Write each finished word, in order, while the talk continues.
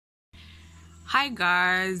Hi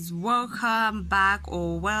guys, welcome back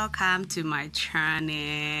or welcome to my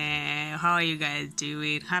channel. How are you guys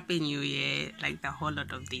doing? Happy New Year. Like the whole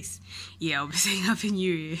lot of this. Yeah, I'll be saying Happy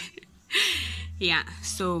New Year. Yeah,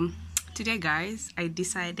 so today guys, I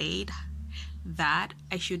decided that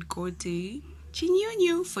I should go to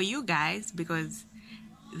Chinyunyu for you guys because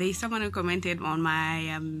there's someone who commented on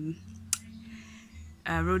my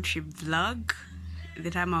road trip vlog the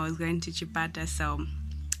time I was going to Chipata, so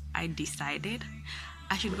I decided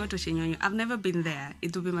I should go to Chinyunyu. I've never been there.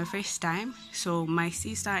 It will be my first time. So my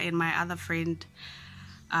sister and my other friend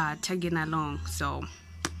are tagging along. So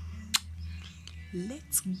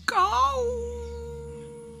let's go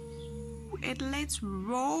and let's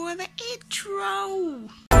roll the intro.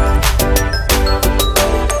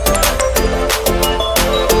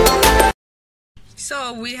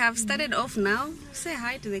 So we have started off now. Say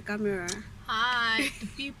hi to the camera. Hi to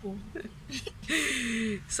people.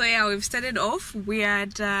 So yeah, we've started off. We are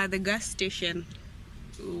at the gas station.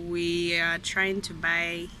 We are trying to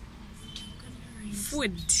buy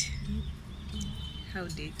food. How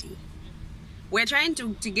dirty. We're trying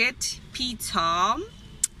to get pizza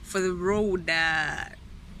for the road.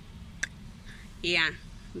 Yeah,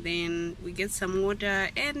 then we get some water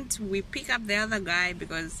and we pick up the other guy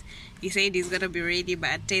because he said he's gonna be ready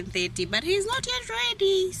by 10:30, but he's not yet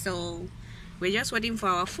ready. So we're just waiting for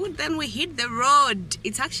our food, then we hit the road.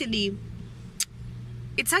 It's actually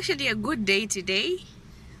a good day today.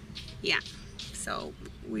 Yeah, so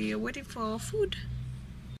we are waiting for our food.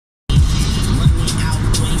 I'm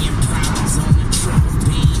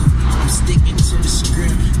sticking to the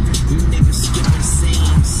script. You niggas skipping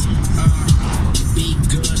scenes. Be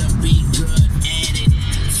good or be good at it.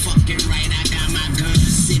 Fuck it right, I got my gun.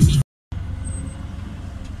 Send me.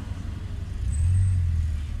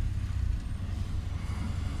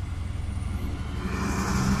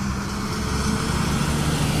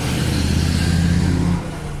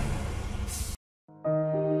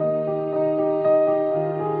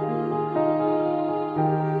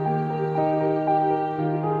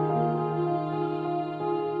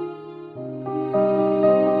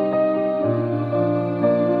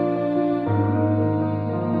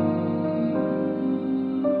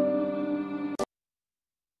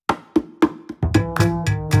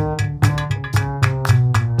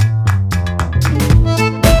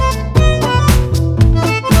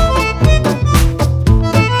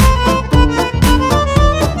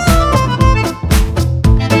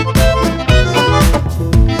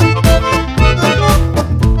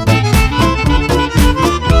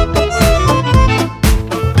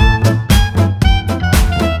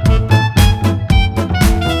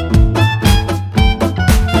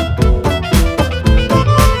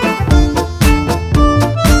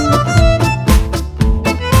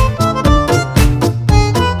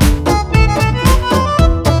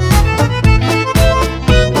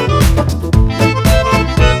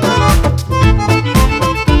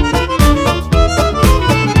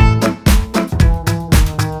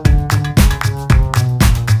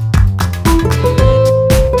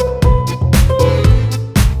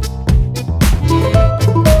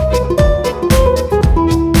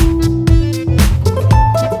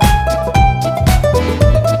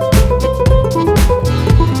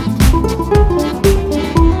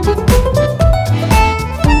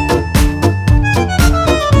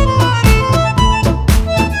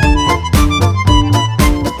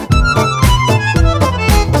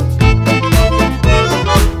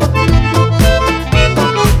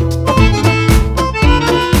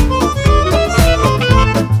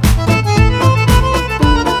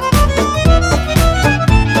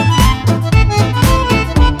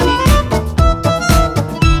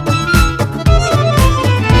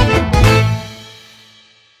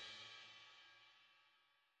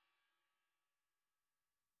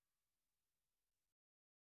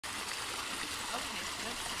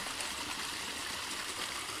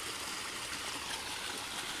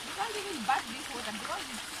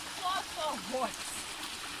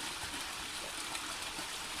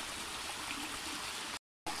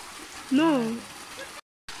 No.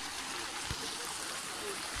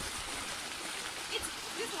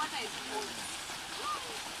 This water is cold.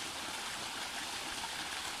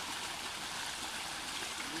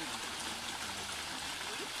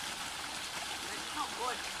 No,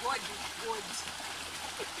 God is good.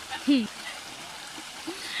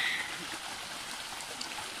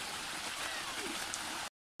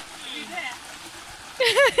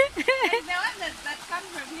 Like the one that comes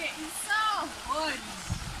from here is so good.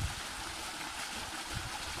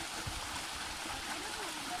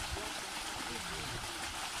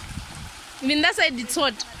 I mean, that side it's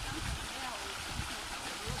hot.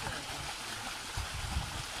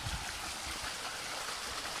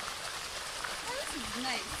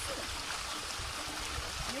 nice.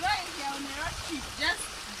 You know, if you're on a road trip, just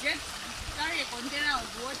carry a container of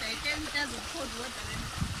water, 10 liters of cold water, and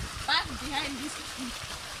park behind this tree.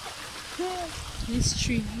 This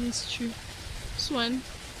tree. This one.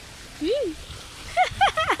 Whee!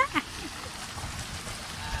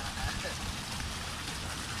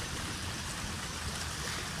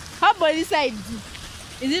 How about this side?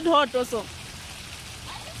 Is it hot also?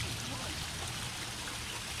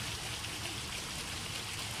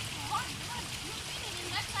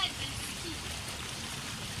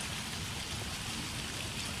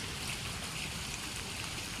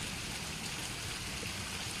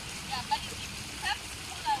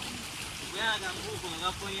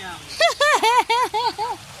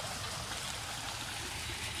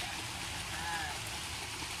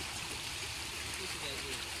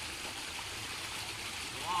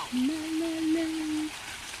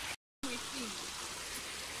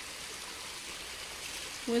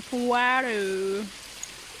 With water.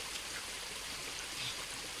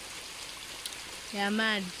 Yeah,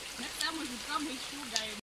 man. Next time we should come with sugar.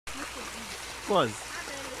 Was.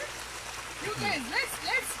 You guys,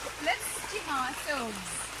 let's steam ourselves.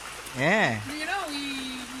 Yeah. You know, we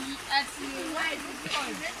at why is it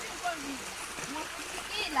called? Let's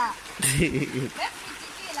tequila.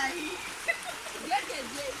 Get it,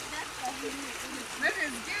 that's what we need. Let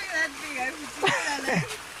us give me that thing. I put tequila like.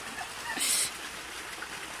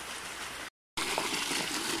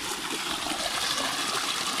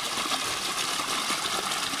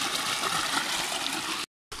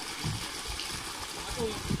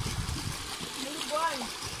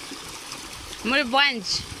 Muri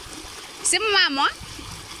bwanji. Simu mama?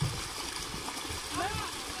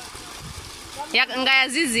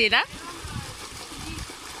 Ngayazizira.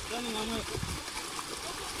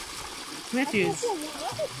 Matthews.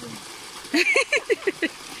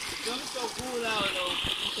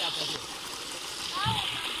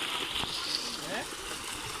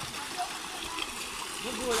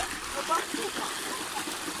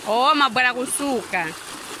 Oh, mabora kusuka.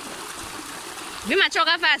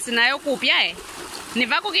 Vimachoka fasi nayo kupya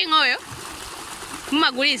niva cooking oil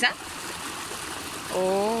mumagulisa.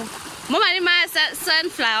 Oh, mumalima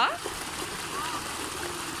sunflower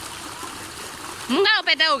munga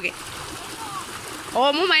upeta uke.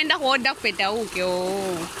 Oh, mumaenda kuoda kupeta uke.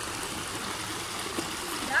 Oh,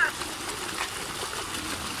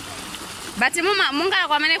 but munga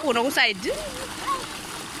kwa mane kuno kuside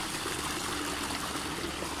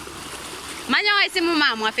manya wa isimu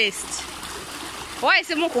mama first. Why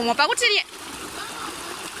is it more pakuti?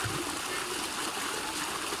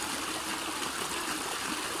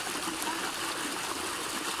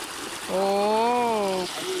 Oh.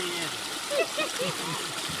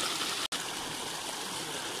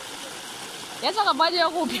 Yes, I can buy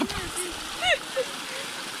you.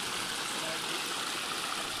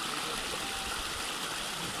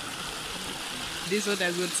 This one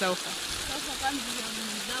has good sulfur.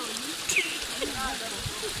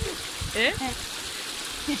 Eh?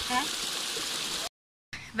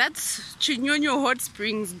 That's Chinyunyu Hot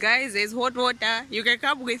Springs, guys. There's hot water. You can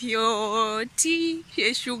come with your tea,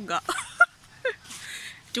 your sugar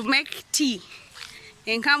to make tea,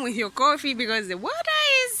 and come with your coffee because the water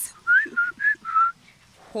is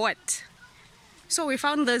hot. So we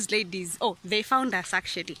found those ladies. Oh, they found us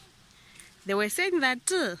actually. They were saying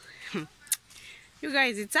that you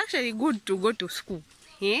guys, it's actually good to go to school.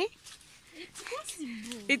 Eh? It's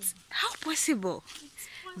possible. It's how possible?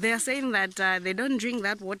 They are saying that they don't drink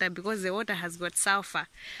that water because the water has got sulfur.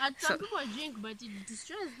 And some people drink, but it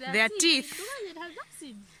destroys their teeth. Because it has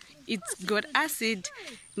acid. It's got acid.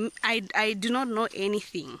 I do not know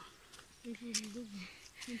anything.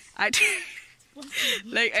 I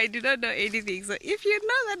do not know anything. So if you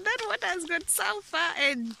know that water has got sulfur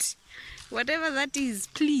and whatever that is,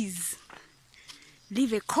 please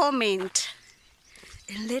leave a comment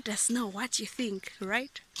and let us know what you think,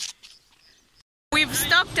 right? We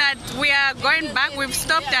are going back. We've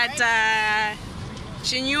stopped at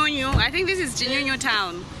Chinyunyu. I think this is Chinyunyu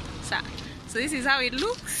town. So this is how it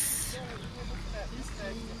looks.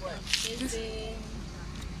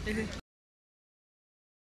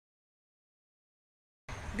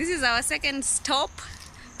 This is our second stop.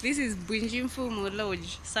 This is Bunjimfumu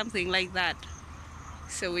Lodge, something like that.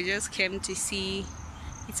 So we just came to see.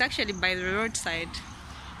 It's actually by the roadside.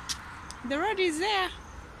 The road is there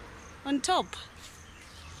on top.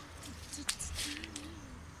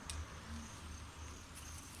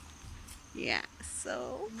 Yeah,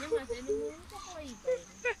 so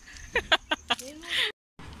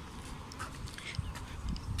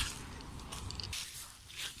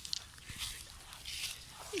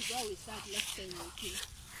how we sat last time, okay?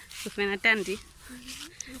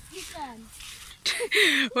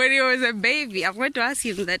 When he was a baby, I'm going to ask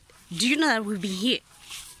him that, do you know that we'll be here?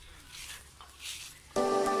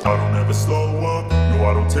 I don't ever slow up, no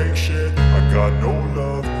I don't take shit. I got no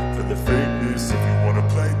love for the fakeness. If you wanna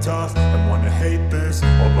play tough and wanna hate this,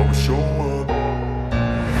 I'll always show up.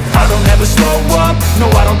 I don't ever slow up, no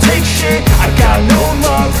I don't take shit. I got no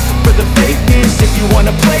love for the fakeness. If you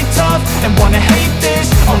wanna play tough and wanna hate this,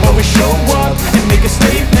 I'll always show up and make a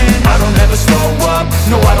statement. I don't ever slow up,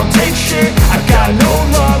 no I don't take shit.